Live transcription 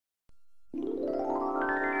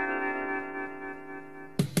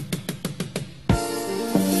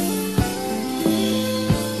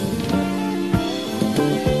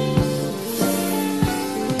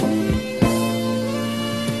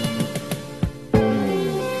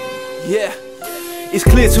Yeah. It's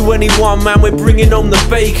clear to anyone, man, we're bringing home the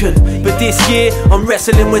bacon. But this year, I'm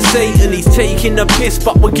wrestling with Satan. He's taking the piss,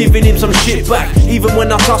 but we're giving him some shit back. Even when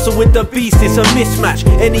I tussle with the beast, it's a mismatch.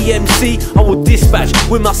 Any MC, I will dispatch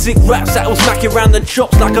with my sick raps that'll smack you around the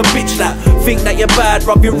chops like a bitch slap. Think that you're bad,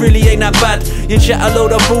 bruv, you really ain't that bad. You chat a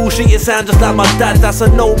load of bullshit, you sound just like my dad. That's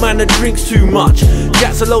an old man that drinks too much.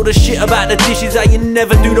 Chats a load of shit about the dishes that you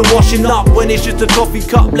never do the washing up, when it's just a coffee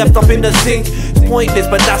cup left up in the sink. It's pointless,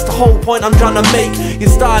 but that's the whole point I'm trying to make. Your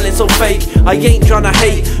style is so fake, I ain't trying to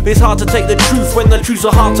hate, but it's hard to take the truth when the truths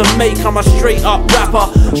are hard to make. I'm a straight up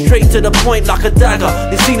rapper, straight to the point like a dagger.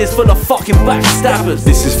 This scene is full of fucking backstabbers.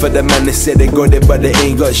 This is for the man that said they got it but they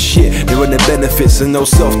ain't got shit. They want the benefits and no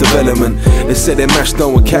self-development. They said they mashed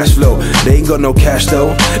on with cash flow, they ain't got no cash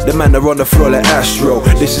though. The man that on the floor like Astro.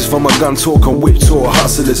 This is for my gun talk and whip tour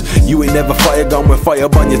hustlers. You ain't never fire gun when fire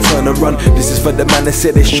bun, you turn and run. This is for the man that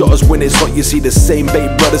said they shot us when it's hot. You see the same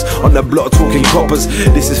babe brothers on the block talking coppers.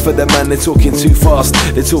 This is for the man, they're talking too fast,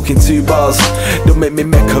 they're talking too bars. Don't make me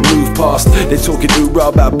make a move past. They're talking hoorah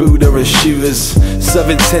about Buddha and shooters.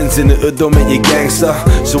 710s in the hood don't make you gangster.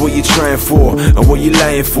 So what you trying for and what you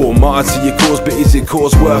lying for? Martyr to your cause, but is it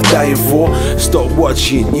cause worth dying for? Stop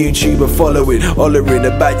watching YouTube and following, hollering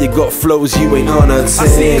about you got flows you ain't on a 10. I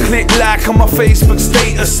see a click like on my Facebook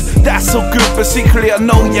status. That's so good, but secretly I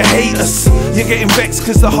know you hate us. You're getting vexed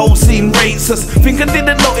cause the whole scene rates us. Think I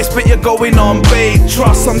didn't notice, but you're going on bait.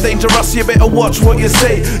 Trust, I'm dangerous, you better watch what you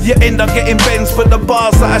say. You end up getting bends for the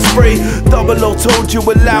bars that I spray. Double O told you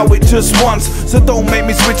allow it just once, so don't make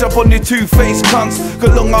me switch up on your two-faced cunts.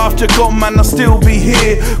 Cause long after you're gone, man, I'll still be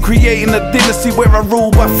here, creating a dynasty where I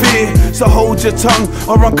rule by fear. So hold your tongue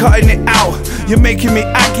or I'm cutting it out. You're making me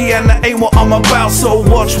aggy and that ain't what I'm about. So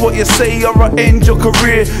watch what you say or I'll end your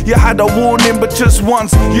career. You had a warning but just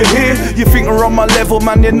once, you hear? You think you're on my level,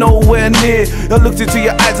 man, you're nowhere near. I looked into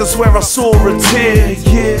your eyes, I swear I saw a tear,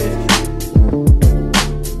 yeah.